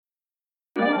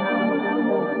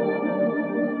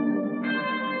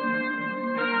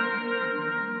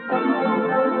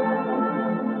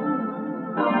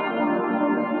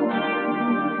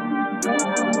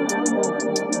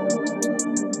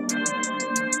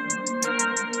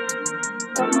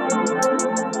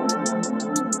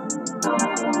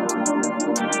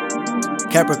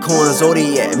Capricorn,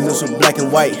 Zodiac, music black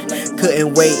and white.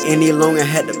 Couldn't wait any longer,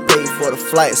 had to pay for the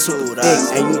flight. So thick,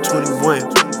 and you 21.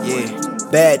 Yeah,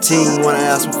 bad team, wanna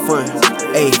have some fun.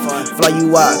 Ayy, fly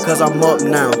you out, cause I'm up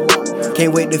now.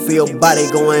 Can't wait to feel your body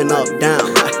going up, down.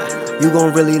 You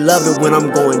gon' really love it when I'm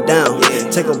going down.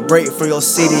 Take a break from your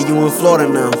city, you in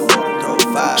Florida now.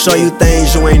 Show you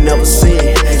things you ain't never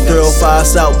seen. 305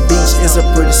 South Beach, it's a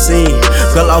pretty scene.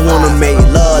 Girl, I wanna make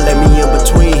love, let me in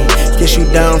between. Kiss you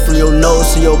down from your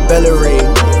nose to your belly ring.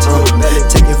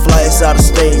 Taking flights out of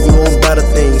state, you want better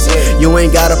things. You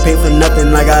ain't gotta pay for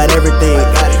nothing, I got everything.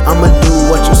 I'ma do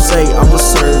what you say, I'ma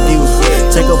serve you.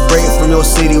 Take a break from your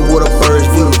city with a bird's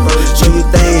view. Show you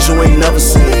things you ain't never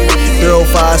seen.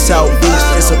 305 South Beach,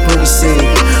 it's a pretty scene.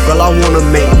 Girl, I wanna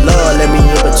make love, let me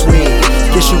in between.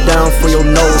 Kiss you down from your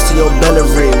nose to your belly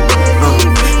ring.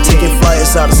 Taking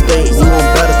flights out of state, you want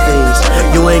better things.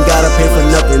 You ain't gotta pay for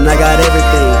nothing, I got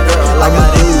everything. I'ma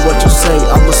do what you say,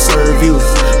 I'ma serve you.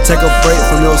 Take a break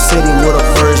from your city with a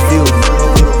bird's view.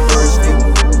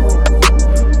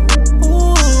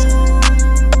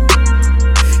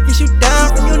 Kiss you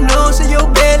down from your nose to your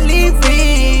belly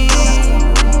ring.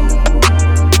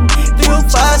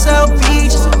 305 South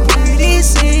Beach is a pretty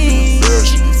scene. Yeah,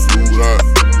 she can do that.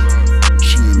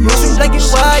 She in love. You like it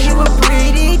while you a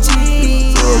pretty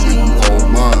teen. Girl, you all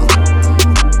mine.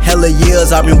 Hella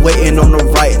years I've been waiting on the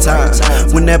right time.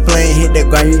 When that plane hit that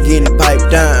ground, you getting piped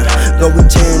down. Girl, we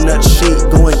tearing up the sheet,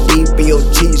 going deep in your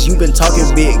cheeks. You been talking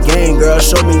big game, girl,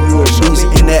 show me you a beast.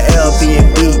 In that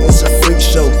Airbnb, it's a freak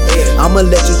show. I'ma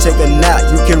let you take a nap,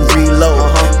 you can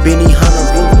reload. Benny Hunter,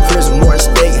 Ruby Chris Morton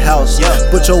Steakhouse.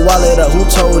 Put your wallet up, who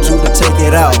told you to take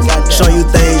it out? Show you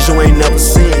things you ain't never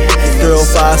seen.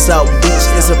 305 South Beach,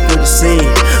 it's a pretty scene.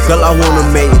 Girl, I wanna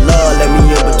make love, let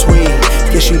me in between.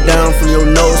 Kiss you down from your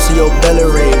nose to your belly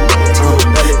ring.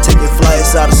 Taking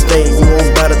flights out of state, you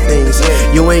want better things.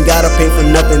 You ain't gotta pay for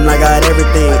nothing, I got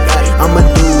everything. I'ma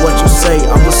do what you say,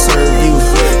 I'ma serve you.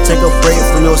 Take a break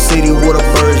from your city with a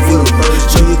bird's view.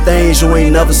 Show you things you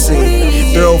ain't never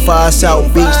seen. 305 South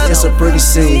Beach, it's a pretty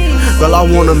scene. Girl, I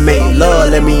wanna make love,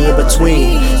 let me in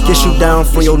between. Kiss you down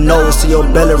from your nose to your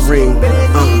belly ring.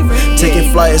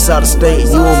 Taking flights out of state,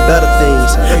 you want better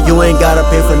things. You ain't gotta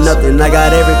pay for nothing, I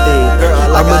got everything.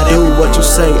 I'ma do what you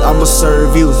say, I'ma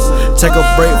serve you. Take a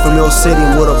break from your city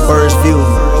with a bird's view.